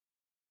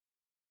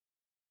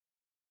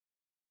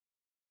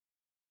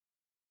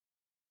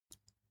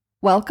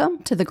Welcome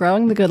to the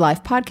Growing the Good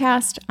Life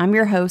podcast. I'm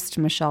your host,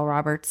 Michelle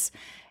Roberts,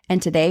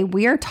 and today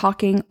we are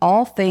talking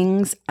all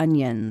things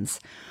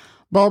onions.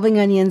 Bulbing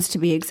onions to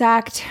be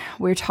exact.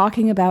 We're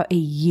talking about a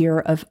year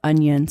of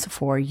onions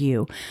for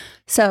you.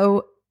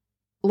 So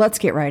let's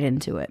get right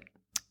into it.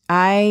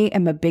 I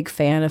am a big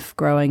fan of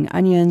growing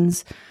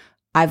onions.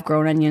 I've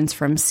grown onions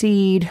from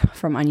seed,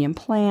 from onion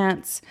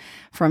plants,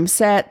 from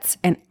sets,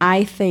 and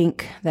I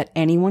think that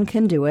anyone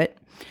can do it.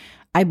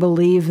 I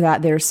believe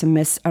that there's some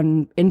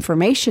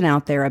misinformation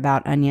out there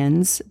about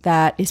onions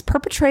that is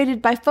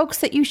perpetrated by folks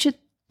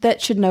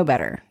that should know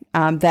better,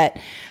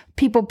 that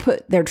people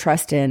put their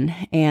trust in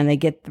and they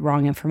get the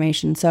wrong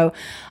information. So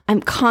I'm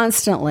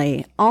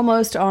constantly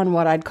almost on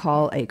what I'd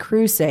call a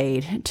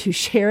crusade to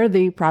share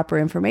the proper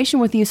information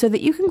with you so that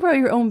you can grow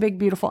your own big,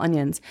 beautiful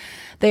onions.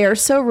 They are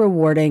so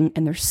rewarding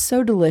and they're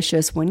so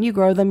delicious when you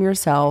grow them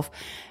yourself,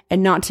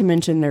 and not to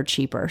mention they're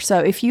cheaper. So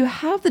if you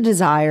have the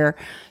desire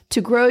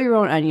to grow your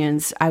own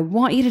onions, I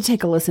want you to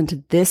take a listen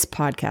to this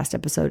podcast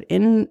episode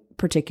in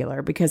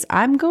particular, because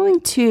I'm going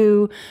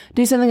to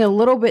do something a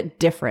little bit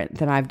different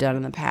than I've done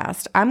in the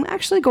past. I'm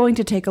actually going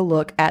to take a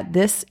look at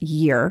this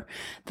year,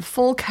 the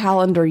full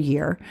calendar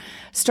year,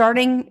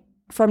 starting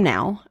from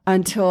now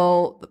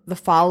until the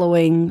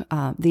following,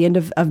 the end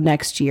of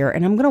next year.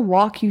 And I'm going to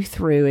walk you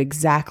through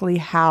exactly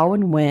how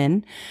and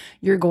when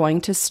you're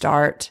going to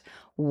start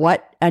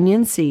what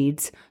onion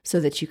seeds so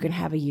that you can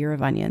have a year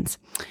of onions.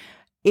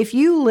 If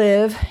you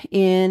live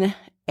in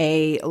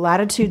a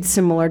latitude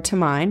similar to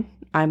mine,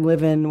 I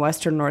live in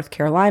Western North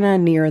Carolina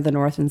near the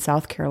North and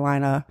South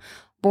Carolina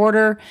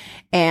border,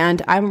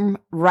 and I'm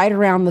right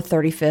around the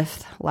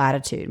 35th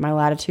latitude. My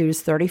latitude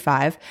is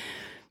 35.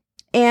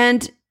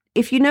 And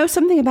if you know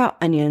something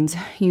about onions,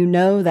 you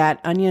know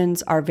that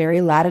onions are very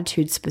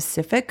latitude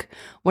specific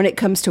when it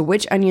comes to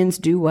which onions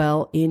do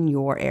well in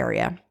your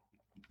area.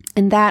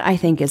 And that, I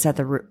think, is at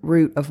the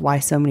root of why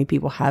so many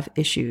people have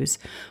issues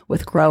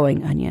with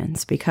growing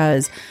onions,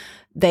 because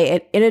they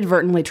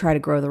inadvertently try to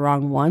grow the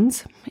wrong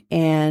ones.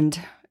 And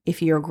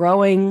if you're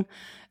growing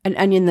an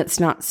onion that's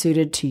not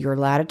suited to your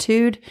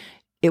latitude,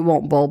 it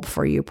won't bulb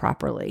for you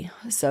properly.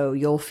 So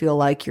you'll feel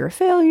like you're a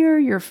failure.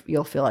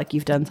 You'll feel like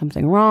you've done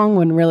something wrong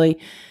when really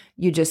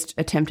you just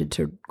attempted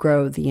to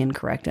grow the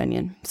incorrect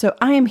onion. So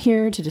I am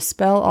here to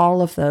dispel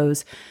all of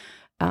those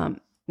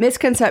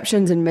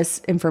misconceptions and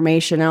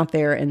misinformation out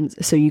there, and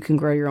so you can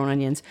grow your own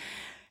onions.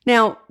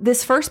 Now,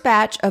 this first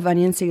batch of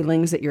onion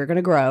seedlings that you're going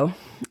to grow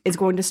is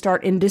going to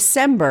start in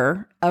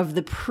December of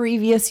the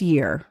previous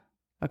year.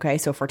 Okay,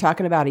 so if we're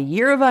talking about a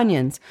year of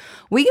onions,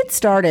 we get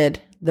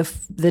started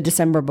the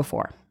December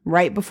before,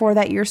 right before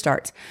that year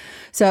starts.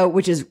 So,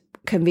 which is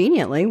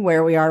conveniently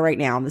where we are right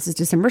now. This is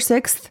December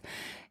 6th.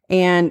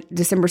 And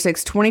December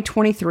 6th,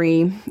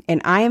 2023,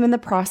 and I am in the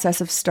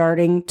process of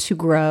starting to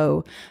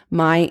grow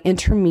my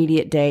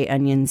intermediate day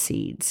onion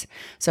seeds.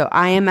 So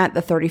I am at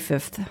the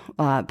 35th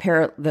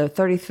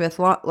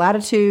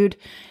latitude,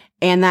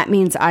 and that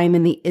means I am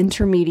in the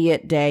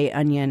intermediate day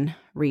onion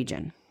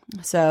region.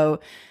 So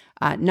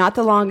not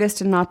the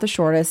longest and not the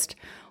shortest.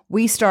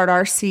 We start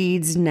our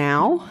seeds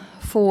now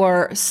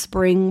for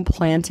spring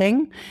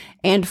planting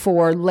and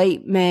for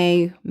late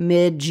May,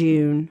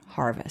 mid-June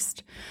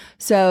harvest.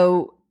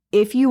 So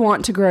if you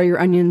want to grow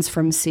your onions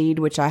from seed,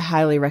 which I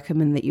highly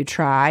recommend that you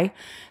try,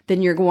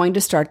 then you're going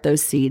to start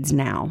those seeds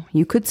now.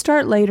 You could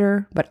start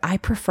later, but I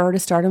prefer to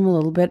start them a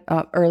little bit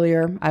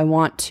earlier. I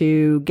want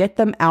to get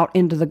them out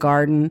into the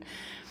garden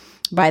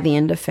by the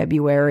end of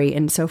February.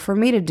 And so for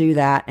me to do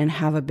that and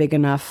have a big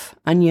enough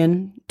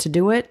onion to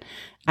do it,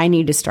 I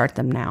need to start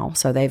them now.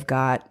 So they've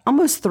got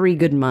almost 3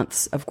 good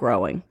months of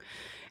growing.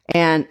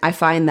 And I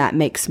find that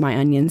makes my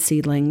onion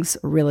seedlings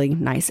really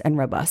nice and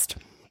robust.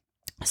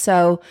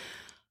 So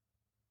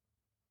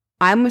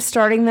I'm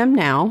starting them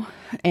now,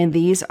 and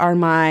these are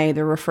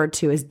they're referred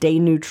to as day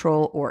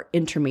neutral or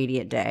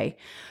intermediate day.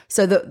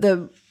 So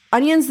the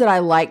onions that I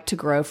like to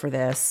grow for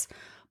this,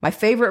 my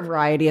favorite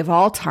variety of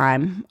all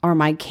time, are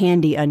my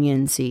candy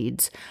onion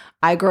seeds.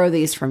 I grow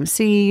these from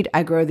seed.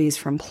 I grow these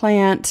from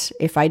plant.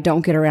 If I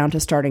don't get around to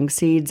starting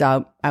seeds,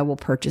 I will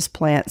purchase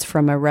plants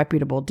from a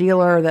reputable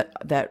dealer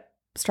that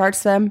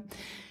starts them.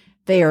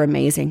 They are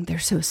amazing. They're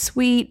so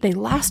sweet. They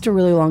last a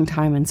really long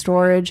time in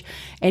storage.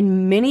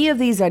 And many of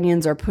these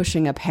onions are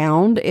pushing a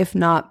pound, if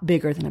not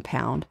bigger than a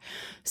pound.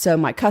 So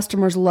my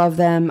customers love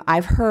them.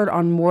 I've heard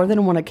on more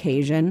than one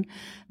occasion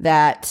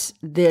that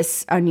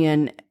this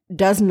onion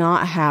does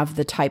not have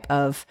the type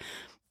of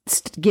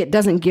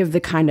doesn't give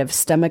the kind of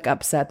stomach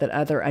upset that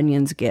other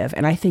onions give.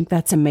 And I think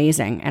that's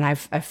amazing. And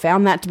I've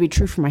found that to be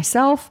true for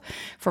myself,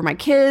 for my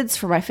kids,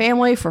 for my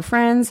family, for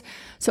friends.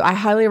 So I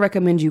highly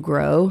recommend you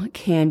grow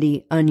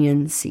candy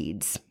onion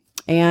seeds.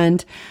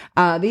 And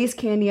these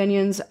candy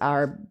onions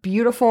are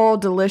beautiful,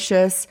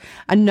 delicious.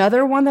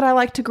 Another one that I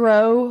like to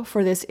grow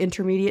for this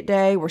intermediate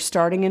day, we're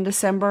starting in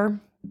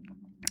December,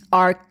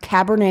 are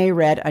Cabernet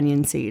red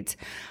onion seeds.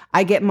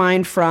 I get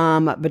mine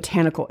from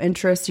Botanical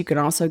Interest. You can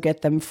also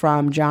get them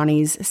from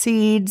Johnny's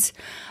Seeds.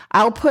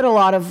 I'll put a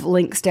lot of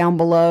links down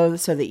below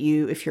so that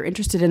if you're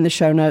interested in the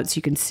show notes,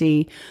 you can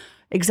see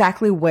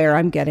exactly where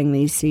I'm getting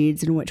these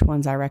seeds and which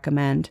ones I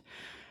recommend.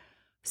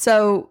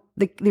 So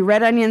the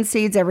red onion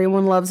seeds,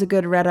 everyone loves a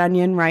good red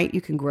onion, right?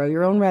 You can grow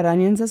your own red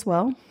onions as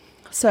well.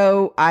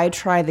 So I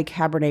try the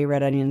Cabernet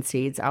red onion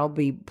seeds. I'll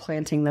be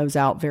planting those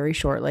out very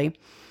shortly.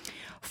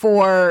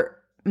 For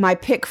my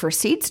pick for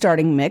seed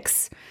starting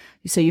mix,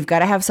 so you've got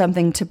to have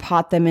something to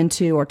pot them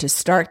into or to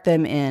start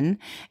them in.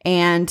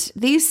 And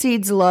these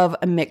seeds love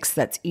a mix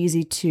that's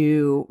easy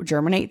to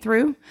germinate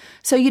through.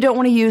 So you don't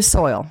want to use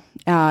soil.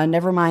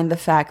 Never mind the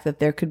fact that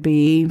there could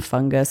be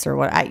fungus or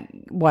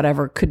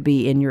whatever could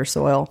be in your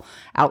soil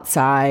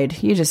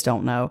outside. You just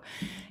don't know.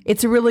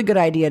 It's a really good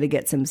idea to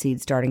get some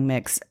seed starting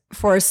mix.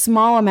 For as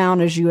small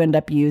amount as you end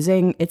up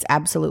using, it's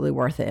absolutely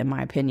worth it in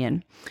my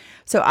opinion.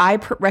 So I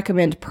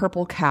recommend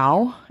Purple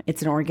Cow.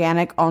 It's an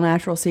organic,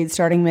 all-natural seed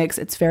starting mix.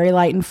 It's very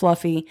light and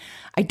fluffy.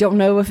 I don't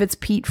know if it's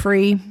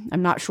peat-free.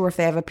 I'm not sure if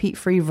they have a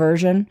peat-free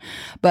version,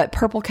 but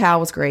Purple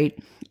Cow is great.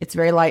 It's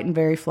very light and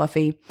very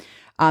fluffy.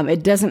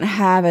 It doesn't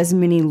have as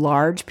many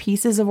large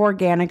pieces of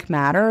organic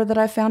matter that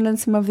I found in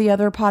some of the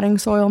other potting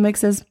soil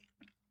mixes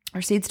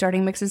or seed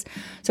starting mixes.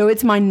 So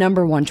it's my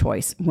number one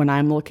choice when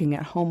I'm looking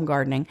at home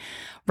gardening.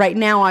 Right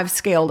now I've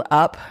scaled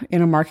up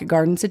in a market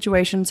garden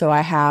situation. So I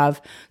have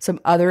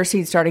some other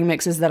seed starting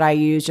mixes that I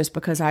use just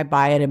because I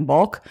buy it in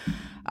bulk.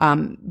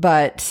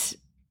 But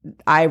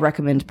I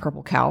recommend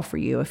Purple Cow for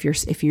you.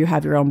 If you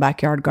have your own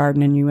backyard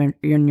garden and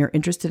you're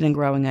interested in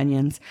growing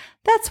onions,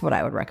 that's what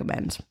I would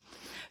recommend.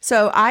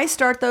 So I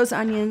start those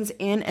onions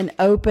in an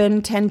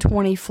open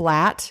 10-20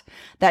 flat.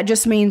 That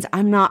just means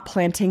I'm not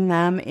planting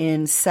them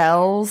in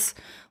cells,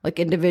 like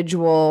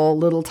individual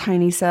little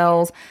tiny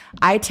cells.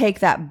 I take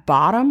that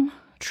bottom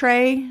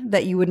tray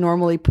that you would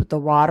normally put the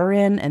water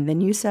in, and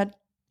then you set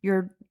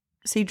your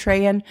seed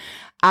tray in.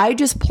 I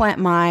just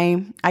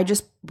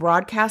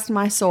broadcast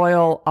my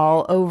soil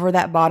all over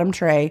that bottom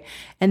tray,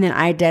 and then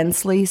I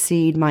densely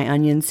seed my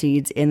onion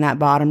seeds in that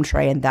bottom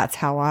tray, and that's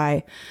how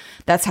I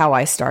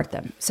start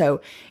them. So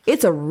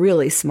it's a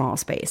really small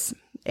space,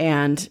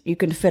 and you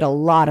can fit a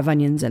lot of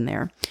onions in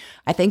there.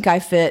 I think I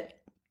fit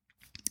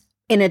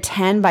in a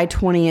 10 by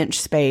 20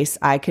 inch space,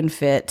 I can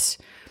fit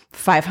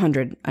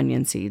 500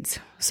 onion seeds.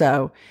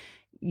 So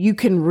you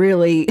can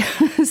really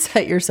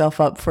set yourself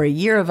up for a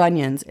year of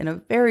onions in a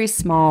very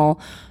small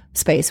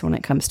space when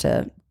it comes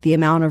to the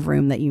amount of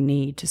room that you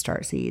need to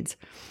start seeds.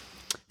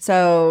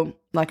 So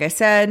like I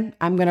said,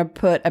 I'm going to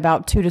put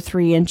about 2 to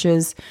 3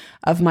 inches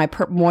of my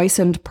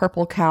moistened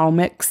Purple Cow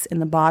mix in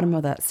the bottom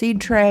of that seed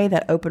tray,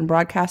 that open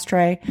broadcast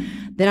tray.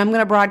 Then I'm going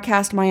to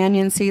broadcast my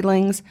onion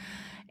seedlings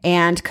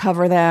and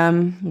cover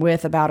them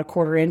with about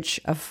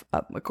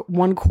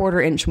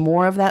 1/4 inch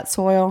more of that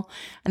soil.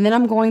 And then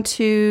I'm going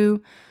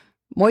to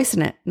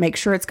moisten it, make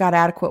sure it's got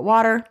adequate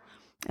water.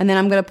 And then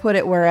I'm going to put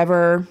it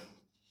wherever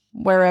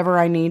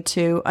I need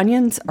to.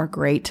 Onions are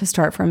great to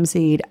start from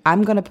seed.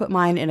 I'm going to put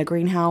mine in a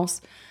greenhouse.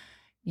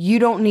 You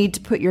don't have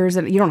to put yours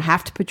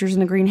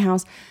in a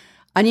greenhouse.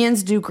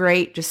 Onions do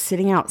great just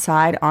sitting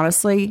outside.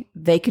 Honestly,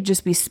 they could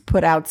just be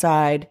put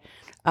outside.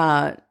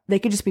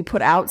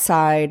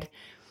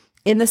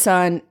 In the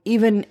sun,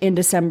 even in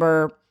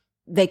December.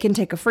 They can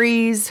take a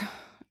freeze.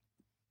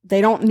 They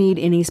don't need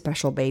any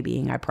special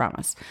babying, I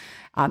promise.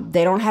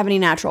 They don't have any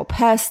natural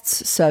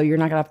pests, so you're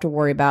not going to have to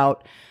worry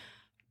about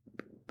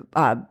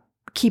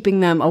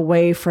keeping them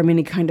away from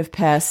any kind of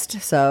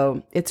pest.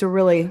 So it's a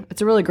really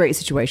great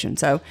situation.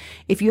 So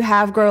if you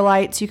have grow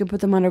lights, you can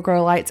put them under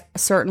grow lights.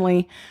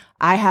 Certainly,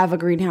 I have a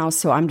greenhouse,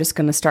 so I'm just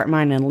going to start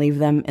mine and leave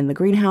them in the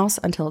greenhouse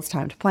until it's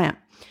time to plant.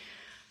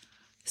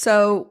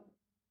 So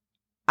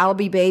I'll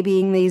be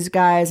babying these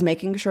guys,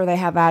 making sure they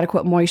have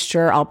adequate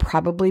moisture. I'll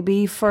probably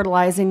be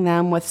fertilizing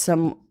them with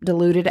some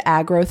diluted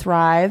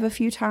Agro-Thrive a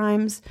few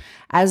times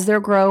as they're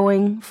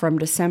growing from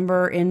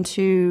December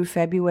into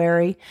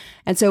February.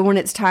 And so when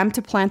it's time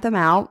to plant them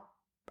out,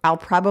 I'll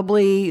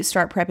probably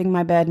start prepping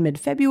my bed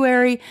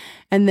mid-February.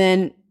 And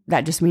then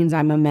that just means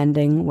I'm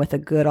amending with a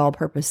good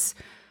all-purpose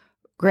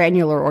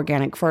granular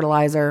organic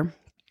fertilizer.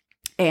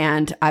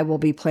 And I will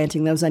be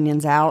planting those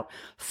onions out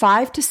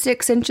 5 to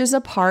 6 inches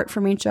apart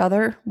from each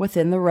other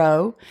within the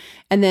row.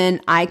 And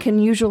then I can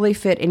usually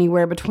fit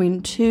anywhere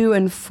between 2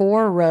 and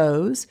 4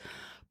 rows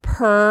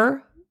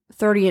per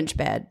 30-inch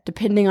bed,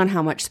 depending on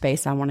how much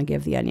space I want to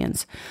give the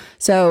onions.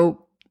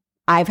 So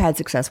I've had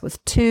success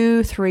with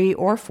 2, 3,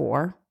 or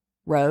 4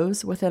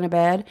 rows within a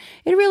bed.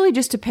 It really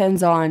just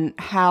depends on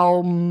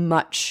how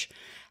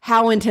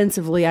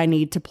intensively I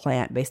need to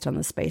plant based on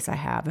the space I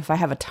have. If I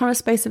have a ton of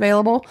space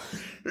available,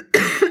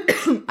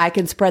 I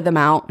can spread them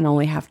out and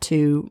only have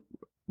 2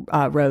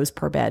 rows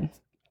per bed.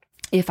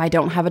 If I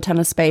don't have a ton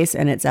of space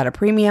and it's at a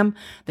premium,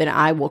 then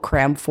I will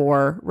cram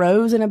 4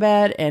 rows in a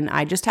bed, and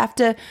I just have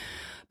to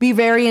be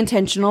very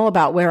intentional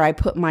about where I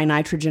put my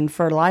nitrogen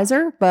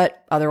fertilizer,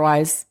 but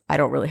otherwise I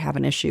don't really have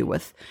an issue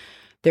with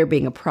there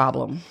being a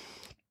problem.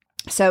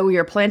 So we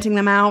are planting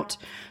them out.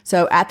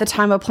 So at the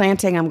time of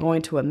planting, I'm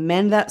going to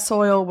amend that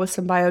soil with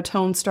some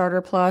Biotone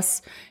Starter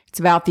Plus. It's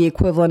about the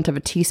equivalent of a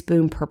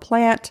teaspoon per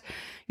plant.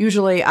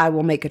 Usually I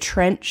will make a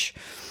trench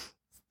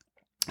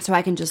So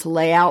I can just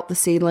lay out the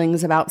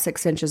seedlings about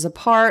 6 inches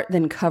apart,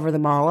 then cover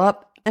them all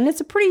up. And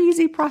it's a pretty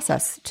easy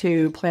process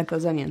to plant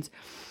those onions.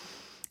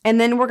 And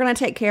then we're going to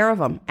take care of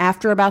them.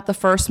 After about the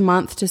first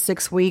month to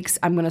 6 weeks,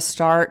 I'm going to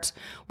start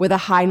with a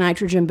high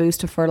nitrogen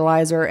boost of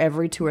fertilizer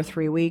every 2 or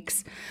 3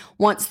 weeks.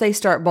 Once they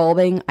start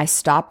bulbing, I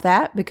stop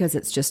that because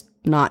it's just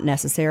not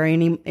necessary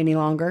any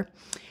longer.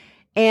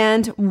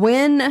 And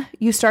when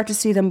you start to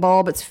see them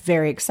bulb, it's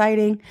very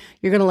exciting.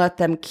 You're going to let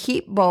them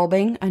keep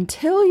bulbing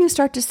until you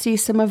start to see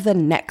some of the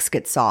necks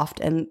get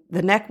soft. And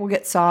the neck will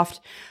get soft.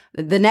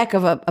 The neck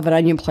of an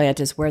onion plant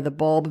is where the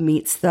bulb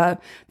meets the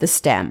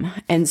stem.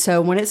 And so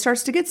when it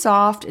starts to get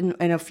soft and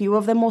a few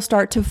of them will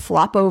start to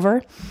flop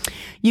over,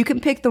 you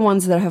can pick the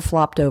ones that have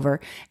flopped over.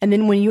 And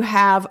then when you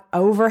have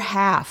over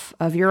half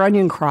of your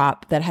onion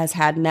crop that has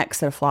had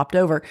necks that have flopped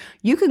over,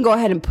 you can go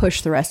ahead and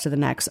push the rest of the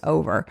necks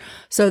over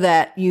so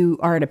that you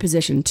are in a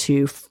position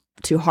to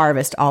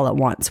harvest all at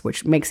once,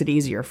 which makes it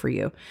easier for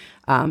you.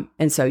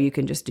 And so you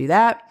can just do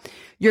that.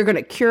 You're going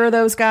to cure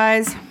those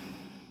guys.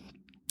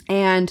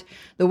 And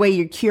the way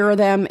you cure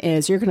them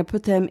is you're going to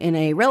put them in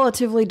a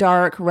relatively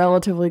dark,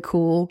 relatively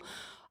cool,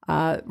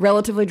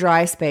 relatively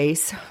dry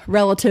space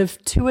relative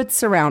to its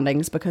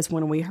surroundings, because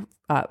when we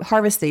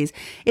harvest these,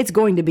 it's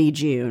going to be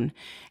June.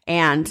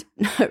 And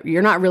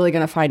you're not really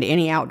going to find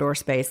any outdoor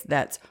space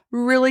that's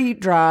really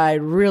dry,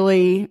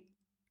 really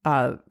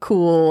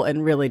cool,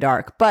 and really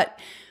dark, but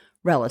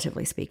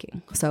relatively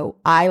speaking. So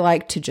I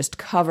like to just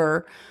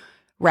cover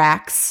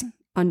racks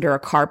under a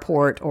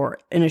carport or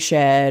in a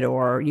shed,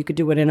 or you could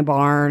do it in a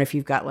barn if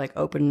you've got like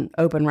open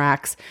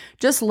racks.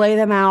 Just lay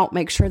them out,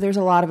 make sure there's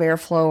a lot of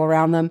airflow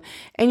around them,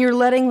 and you're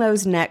letting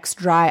those necks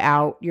dry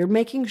out. You're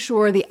making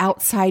sure the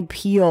outside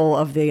peel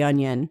of the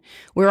onion,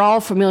 we're all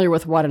familiar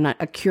with what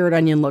a cured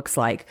onion looks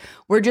like.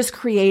 We're just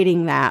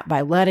creating that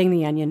by letting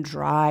the onion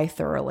dry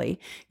thoroughly.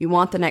 You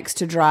want the necks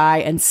to dry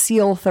and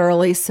seal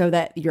thoroughly so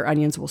that your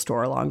onions will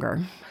store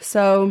longer.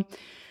 So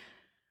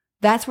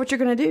that's what you're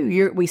going to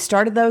do. We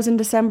started those in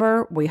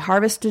December. We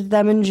harvested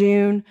them in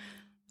June.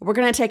 We're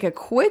going to take a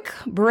quick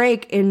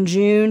break in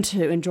June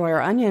to enjoy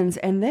our onions.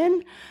 And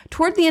then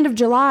toward the end of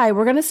July,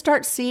 we're going to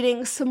start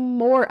seeding some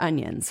more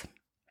onions.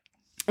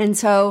 And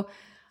so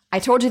I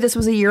told you this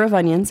was a year of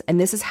onions, and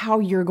this is how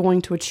you're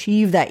going to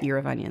achieve that year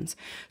of onions.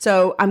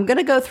 So I'm going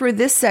to go through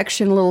this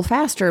section a little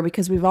faster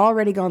because we've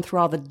already gone through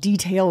all the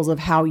details of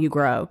how you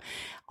grow.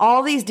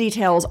 All these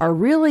details are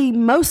really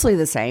mostly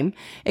the same,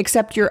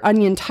 except your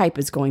onion type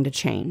is going to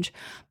change.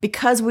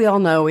 Because we all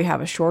know we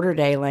have a shorter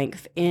day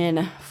length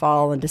in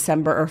fall and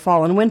December, or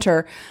fall and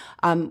winter,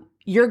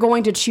 you're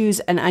going to choose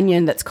an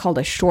onion that's called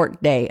a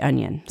short day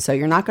onion. So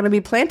you're not going to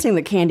be planting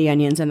the candy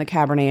onions and the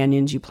Cabernet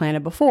onions you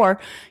planted before.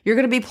 You're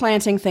going to be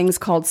planting things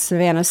called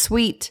Savannah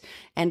Sweet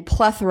and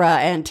Plethora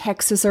and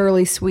Texas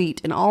Early Sweet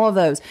and all of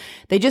those.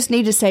 They just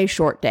need to say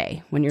short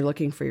day when you're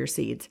looking for your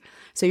seeds.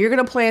 So you're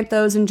going to plant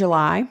those in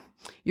July.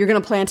 You're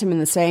going to plant them in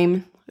the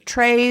same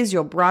trays.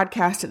 You'll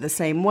broadcast it the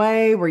same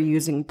way. We're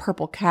using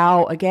Purple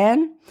Cow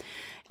again.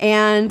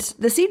 And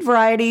the seed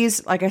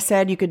varieties, like I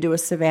said, you could do a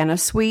Savannah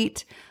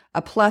Sweet,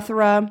 a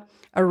Plethora,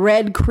 a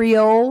Red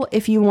Creole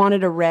if you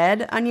wanted a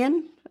red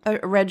onion,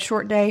 a red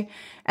short day,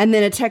 and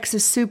then a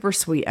Texas Super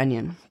Sweet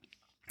onion.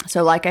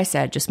 So like I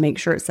said, just make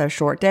sure it says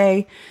short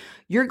day.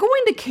 You're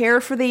going to care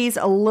for these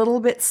a little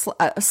bit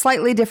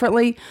slightly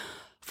differently.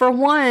 For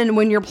one,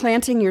 when you're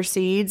planting your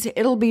seeds,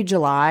 it'll be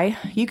July.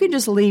 You can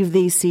just leave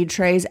these seed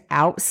trays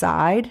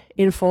outside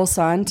in full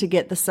sun to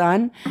get the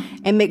sun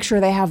and make sure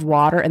they have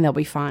water, and they'll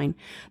be fine.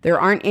 There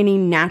aren't any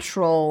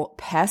natural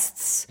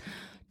pests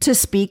to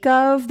speak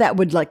of that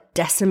would like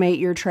decimate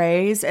your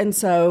trays. And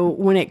so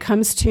when it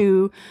comes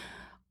to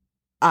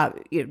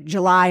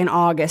July and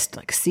August,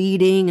 like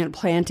seeding and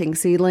planting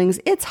seedlings,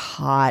 it's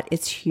hot,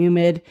 it's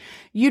humid.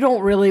 You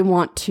don't really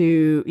want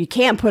to, you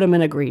can't put them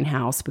in a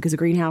greenhouse because a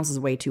greenhouse is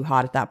way too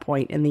hot at that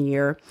point in the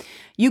year.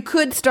 You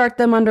could start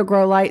them under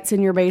grow lights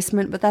in your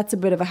basement, but that's a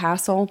bit of a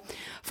hassle.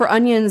 For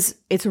onions,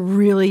 it's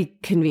really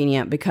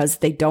convenient because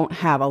they don't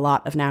have a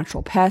lot of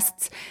natural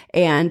pests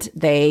and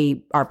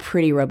they are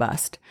pretty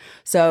robust.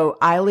 So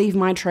I leave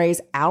my trays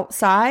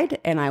outside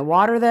and I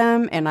water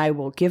them, and I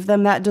will give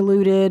them that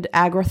diluted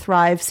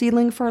AgriThrive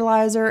seedling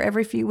fertilizer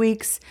every few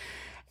weeks.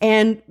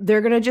 And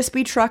they're going to just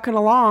be trucking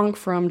along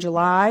from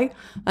July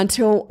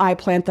until I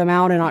plant them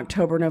out in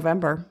October,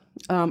 November.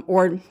 I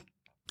want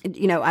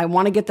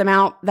to get them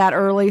out that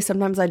early.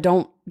 Sometimes I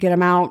don't get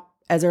them out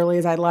as early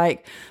as I'd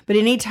like, but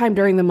any time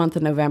during the month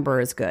of November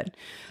is good.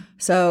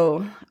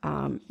 So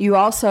you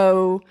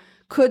also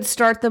could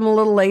start them a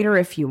little later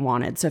if you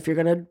wanted. So if you're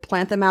going to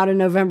plant them out in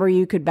November,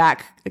 you could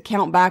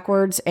count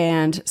backwards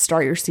and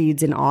start your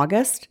seeds in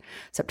August,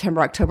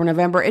 September, October,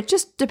 November. It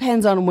just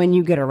depends on when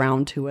you get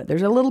around to it.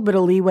 There's a little bit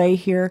of leeway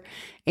here.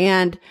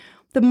 And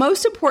the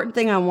most important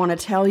thing I want to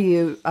tell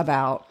you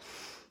about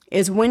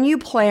is when you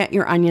plant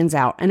your onions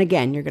out, and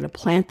again, you're going to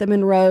plant them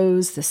in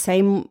rows, the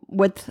same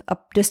width,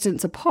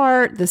 distance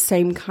apart, the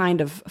same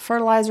kind of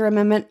fertilizer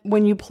amendment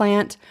when you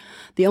plant.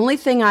 The only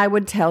thing I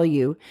would tell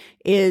you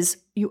is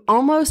you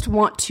almost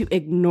want to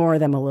ignore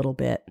them a little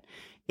bit.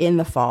 in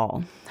the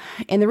fall.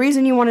 And the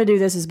reason you want to do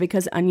this is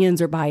because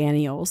onions are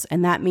biennials.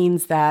 And that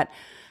means that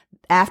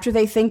after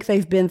they think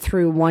they've been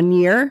through 1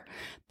 year,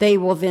 they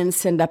will then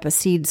send up a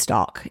seed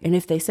stalk. And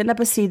if they send up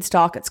a seed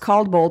stalk, it's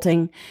called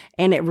bolting,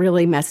 and it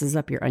really messes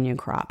up your onion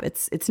crop.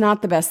 It's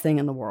not the best thing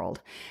in the world.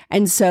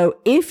 And so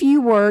if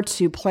you were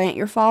to plant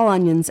your fall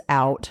onions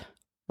out,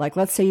 like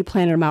let's say you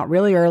planted them out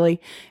really early,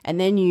 and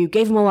then you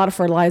gave them a lot of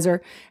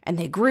fertilizer, and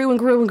they grew and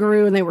grew and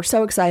grew, and they were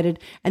so excited,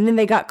 and then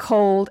they got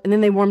cold, and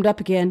then they warmed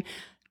up again,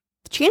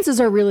 chances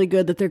are really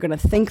good that they're going to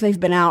think they've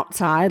been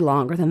outside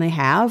longer than they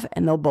have,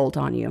 and they'll bolt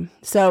on you.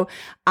 So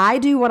I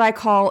do what I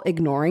call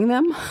ignoring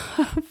them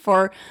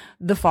for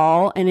the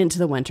fall and into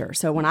the winter.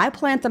 So when I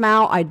plant them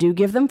out, I do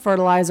give them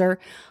fertilizer,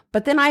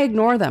 but then I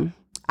ignore them.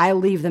 I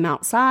leave them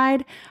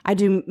outside. I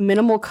do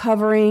minimal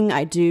covering.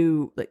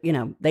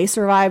 They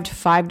survived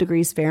 5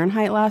 degrees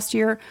Fahrenheit last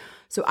year.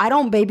 So I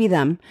don't baby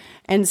them.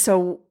 And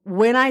so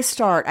when I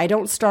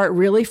don't start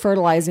really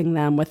fertilizing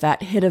them with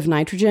that hit of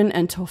nitrogen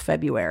until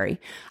February.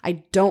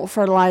 I don't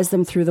fertilize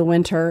them through the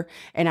winter,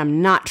 and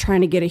I'm not trying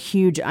to get a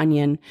huge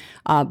onion.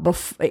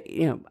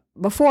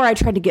 Before I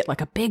tried to get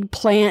like a big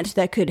plant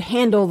that could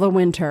handle the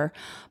winter.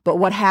 But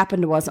what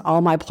happened was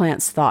all my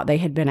plants thought they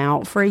had been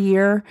out for a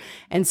year.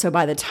 And so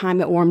by the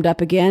time it warmed up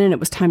again and it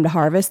was time to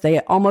harvest,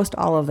 almost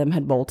all of them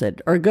had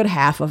bolted, or a good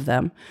half of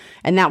them.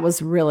 And that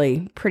was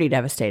really pretty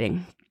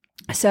devastating.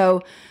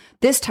 So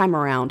this time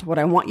around, what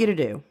I want you to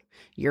do,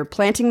 you're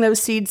planting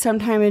those seeds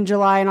sometime in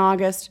July and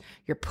August.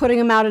 You're putting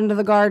them out into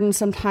the garden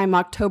sometime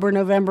October,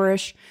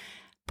 November-ish.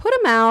 Put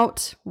them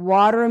out,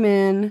 water them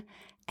in,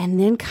 and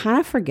then kind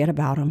of forget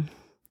about them.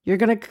 You're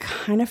going to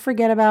kind of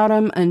forget about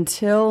them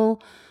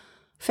until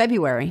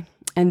February.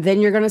 And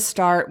then you're going to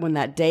start, when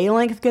that day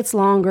length gets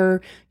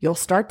longer, you'll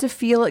start to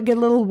feel it get a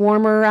little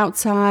warmer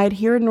outside.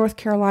 Here in North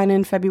Carolina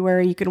in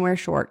February, you can wear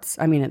shorts.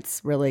 I mean,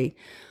 it's really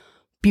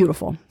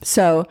beautiful.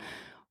 So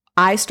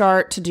I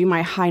start to do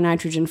my high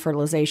nitrogen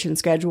fertilization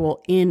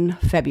schedule in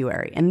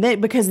February. And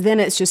because then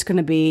it's just going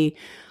to be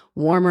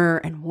warmer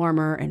and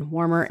warmer and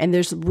warmer. And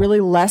there's really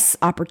less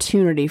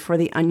opportunity for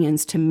the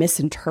onions to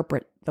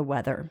misinterpret the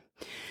weather.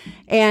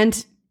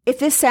 And if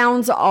this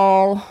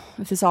all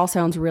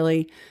sounds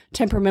really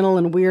temperamental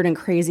and weird and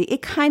crazy,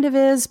 it kind of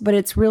is, but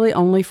it's really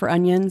only for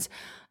onions.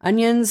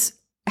 Onions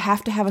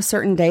have to have a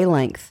certain day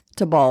length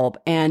to bulb.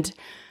 And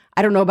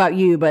I don't know about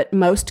you, but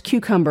most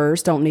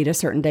cucumbers don't need a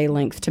certain day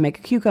length to make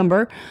a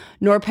cucumber,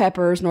 nor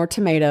peppers, nor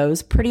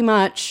tomatoes. Pretty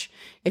much,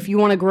 if you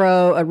want to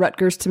grow a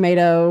Rutgers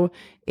tomato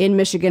in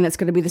Michigan, it's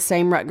going to be the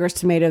same Rutgers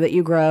tomato that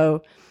you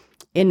grow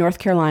in North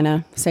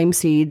Carolina, same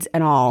seeds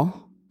and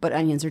all, but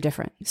onions are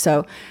different.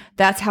 So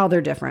that's how they're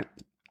different.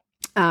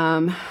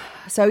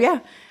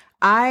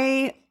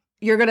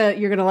 You're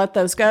gonna let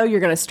those go. You're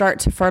gonna start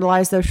to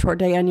fertilize those short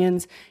day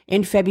onions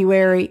in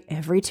February,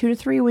 every 2 to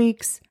 3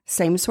 weeks.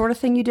 Same sort of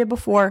thing you did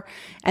before,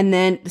 and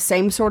then the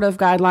same sort of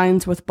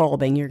guidelines with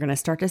bulbing. You're gonna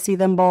start to see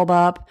them bulb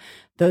up.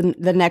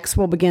 The necks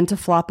will begin to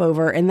flop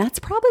over, and that's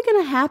probably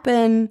gonna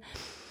happen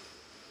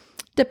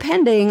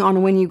depending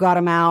on when you got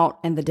them out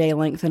and the day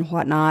length and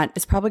whatnot.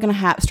 It's probably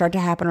gonna start to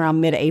happen around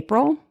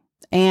mid-April.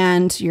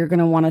 And you're going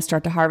to want to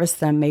start to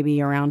harvest them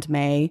maybe around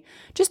May.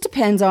 Just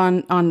depends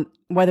on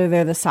whether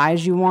they're the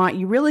size you want.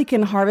 You really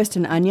can harvest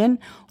an onion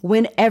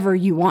whenever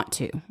you want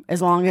to,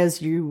 as long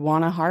as you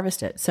want to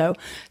harvest it. So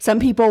some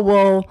people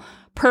will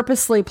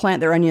purposely plant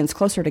their onions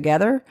closer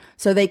together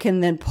so they can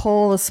then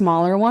pull the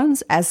smaller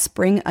ones as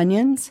spring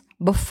onions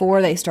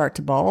before they start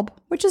to bulb,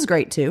 which is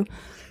great too.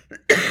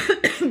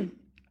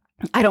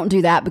 I don't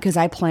do that because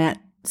I plant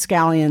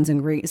scallions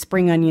and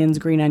spring onions,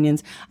 green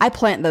onions. I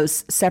plant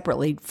those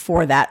separately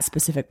for that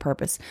specific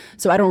purpose.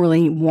 So I don't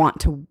really want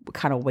to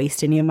kind of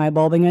waste any of my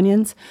bulbing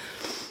onions.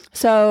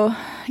 So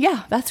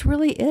yeah, that's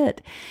really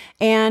it.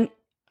 And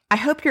I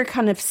hope you're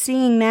kind of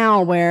seeing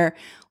now where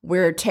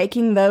we're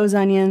taking those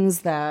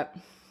onions that,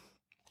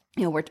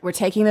 we're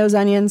taking those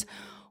onions,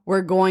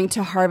 we're going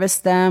to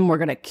harvest them, we're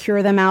going to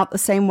cure them out the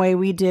same way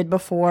we did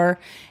before.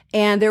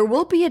 And there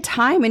will be a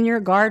time in your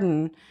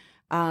garden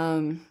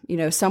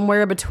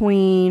somewhere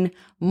between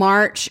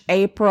March,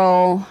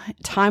 April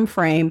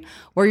timeframe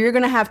where you're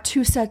going to have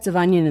 2 sets of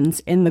onions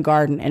in the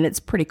garden, and it's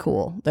pretty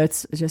cool.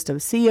 That's just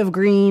a sea of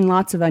green,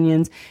 lots of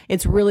onions.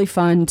 It's really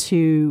fun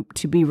to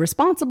be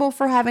responsible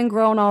for having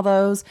grown all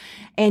those,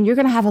 and you're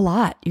going to have a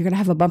lot. You're going to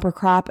have a bumper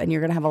crop, and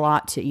you're going to have a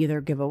lot to either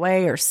give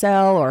away or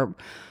sell or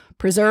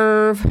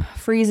preserve.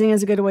 Freezing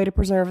is a good way to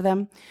preserve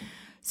them.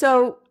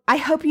 So I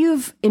hope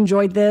you've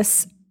enjoyed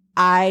this.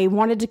 I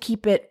wanted to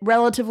keep it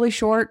relatively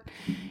short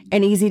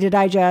and easy to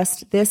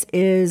digest. This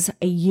is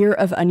a year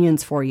of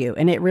onions for you.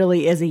 And it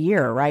really is a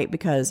year, right?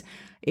 Because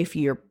if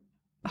you're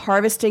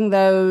harvesting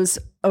those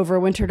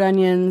overwintered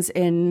onions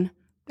in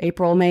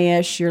April,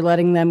 May-ish, you're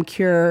letting them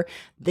cure,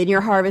 then you're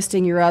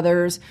harvesting your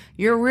others.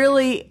 You're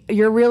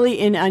really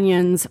in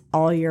onions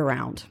all year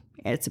round.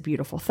 It's a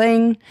beautiful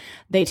thing.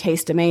 They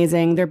taste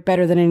amazing. They're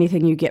better than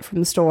anything you get from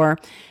the store.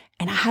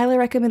 And I highly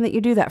recommend that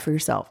you do that for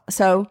yourself.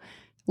 So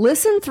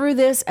Listen through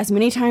this as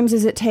many times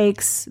as it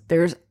takes.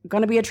 There's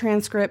going to be a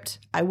transcript.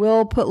 I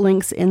will put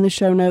links in the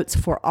show notes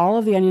for all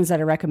of the onions that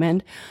I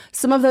recommend.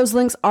 Some of those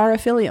links are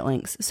affiliate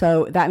links.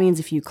 So that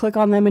means if you click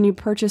on them and you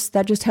purchase,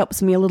 that just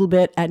helps me a little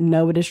bit at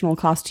no additional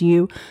cost to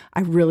you. I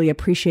really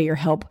appreciate your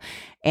help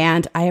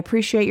and I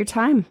appreciate your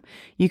time.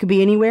 You could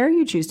be anywhere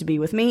you choose to be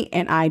with me,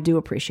 and I do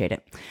appreciate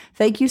it.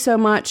 Thank you so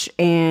much,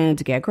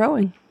 and get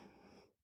growing.